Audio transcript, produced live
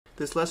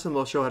This lesson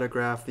will show how to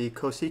graph the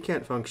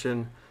cosecant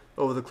function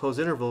over the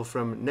closed interval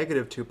from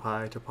negative 2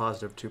 pi to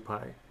positive 2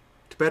 pi.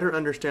 To better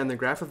understand the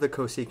graph of the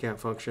cosecant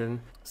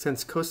function,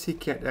 since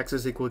cosecant x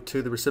is equal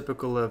to the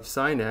reciprocal of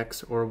sine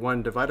x, or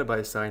 1 divided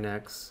by sine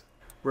x,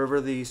 wherever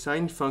the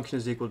sine function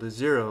is equal to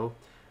 0,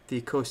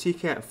 the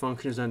cosecant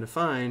function is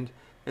undefined,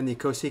 and the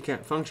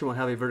cosecant function will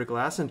have a vertical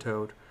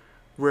asymptote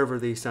wherever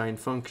the sine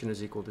function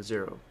is equal to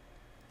 0.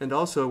 And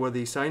also, where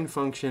the sine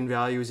function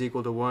value is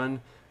equal to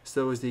 1,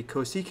 so is the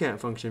cosecant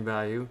function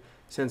value,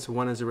 since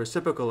 1 is a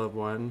reciprocal of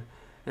 1,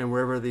 and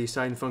wherever the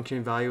sine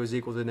function value is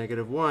equal to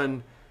negative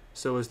 1,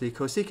 so is the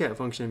cosecant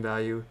function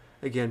value,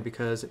 again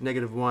because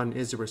negative 1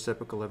 is a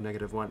reciprocal of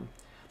negative 1.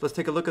 Let's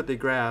take a look at the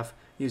graph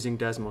using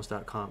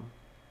Desmos.com.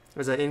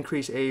 As I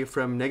increase a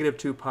from negative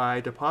 2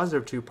 pi to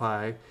positive 2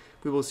 pi,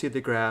 we will see the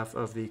graph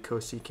of the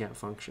cosecant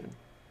function.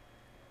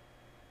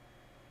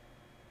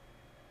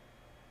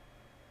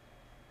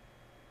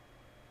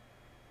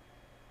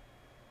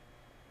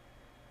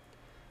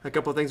 A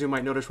couple of things we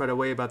might notice right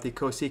away about the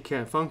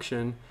cosecant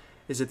function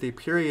is that the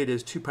period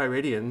is 2 pi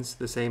radians,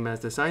 the same as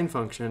the sine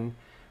function.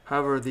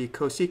 However, the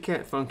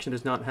cosecant function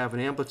does not have an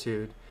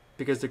amplitude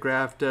because the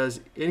graph does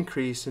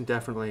increase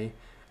indefinitely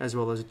as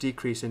well as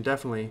decrease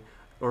indefinitely,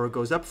 or it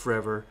goes up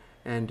forever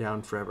and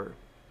down forever.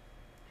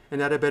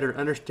 And now to better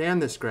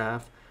understand this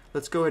graph,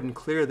 let's go ahead and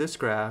clear this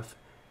graph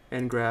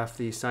and graph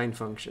the sine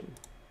function.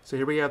 So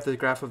here we have the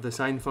graph of the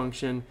sine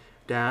function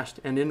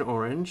dashed and in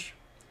orange.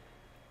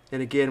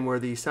 And again, where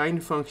the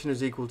sine function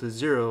is equal to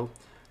 0,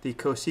 the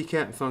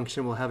cosecant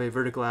function will have a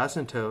vertical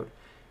asymptote,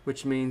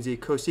 which means the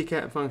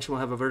cosecant function will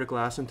have a vertical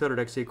asymptote at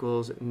x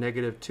equals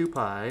negative 2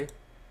 pi,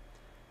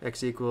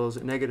 x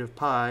equals negative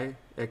pi,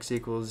 x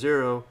equals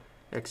 0,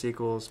 x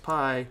equals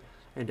pi,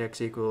 and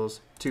x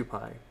equals 2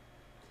 pi.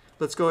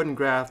 Let's go ahead and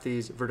graph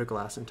these vertical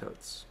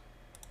asymptotes.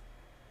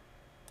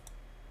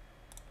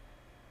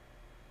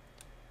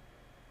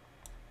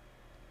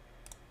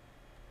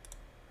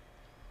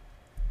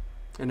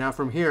 And now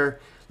from here,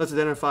 let's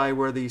identify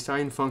where the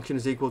sine function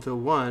is equal to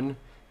 1,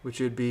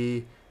 which would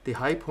be the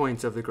high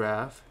points of the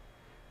graph.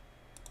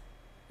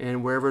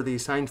 And wherever the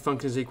sine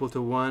function is equal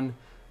to 1,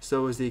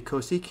 so is the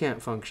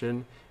cosecant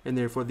function, and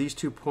therefore these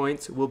 2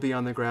 points will be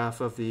on the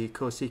graph of the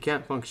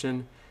cosecant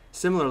function.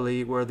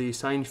 Similarly, where the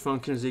sine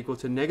function is equal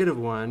to negative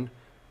 1,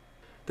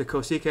 the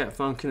cosecant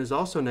function is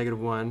also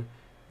negative 1,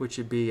 which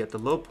would be at the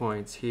low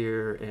points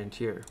here and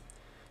here.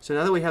 So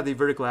now that we have the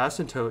vertical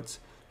asymptotes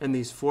and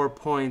these 4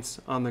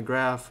 points on the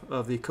graph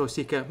of the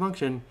cosecant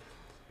function,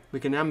 we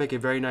can now make a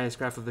very nice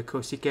graph of the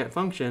cosecant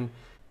function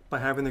by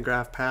having the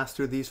graph pass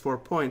through these 4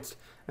 points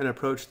and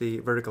approach the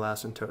vertical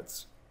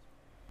asymptotes.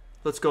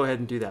 Let's go ahead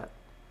and do that.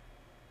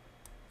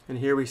 And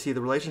here we see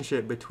the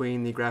relationship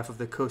between the graph of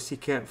the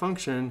cosecant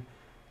function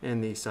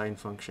and the sine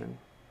function.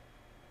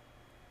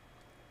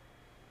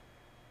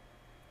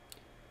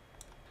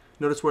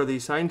 Notice where the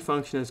sine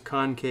function is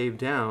concave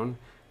down,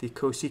 the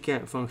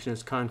cosecant function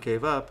is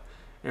concave up,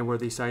 and where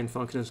the sine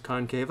function is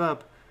concave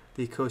up,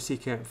 the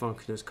cosecant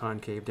function is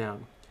concave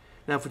down.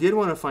 Now, if we did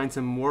want to find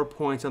some more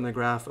points on the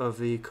graph of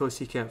the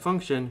cosecant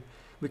function,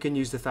 we can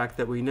use the fact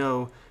that we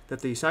know that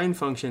the sine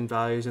function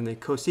values and the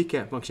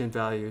cosecant function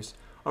values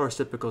are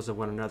reciprocals of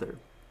one another.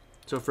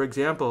 So for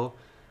example,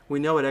 we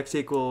know at x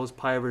equals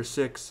pi over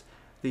 6,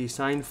 the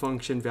sine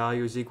function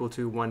value is equal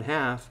to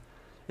 1/2,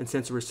 and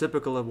since the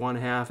reciprocal of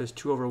 1/2 is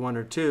 2 over 1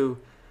 or 2,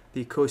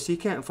 the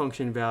cosecant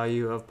function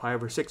value of pi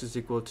over 6 is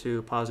equal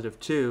to positive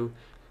 2.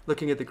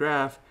 Looking at the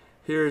graph,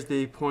 here's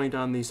the point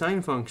on the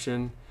sine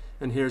function,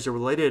 and here's a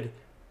related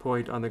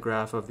point on the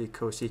graph of the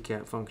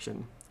cosecant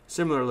function.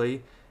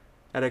 Similarly,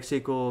 at x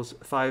equals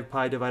 5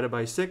 pi divided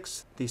by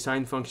 6, the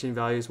sine function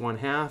value is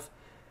 1/2,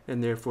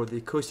 and therefore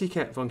the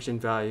cosecant function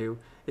value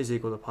is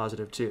equal to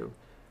positive 2,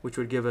 which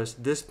would give us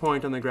this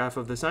point on the graph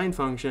of the sine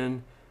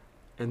function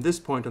and this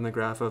point on the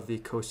graph of the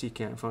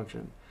cosecant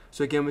function.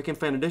 So again, we can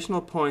find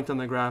additional points on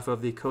the graph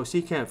of the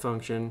cosecant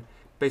function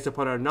based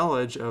upon our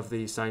knowledge of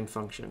the sine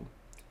function.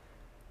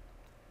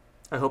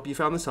 I hope you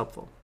found this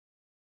helpful.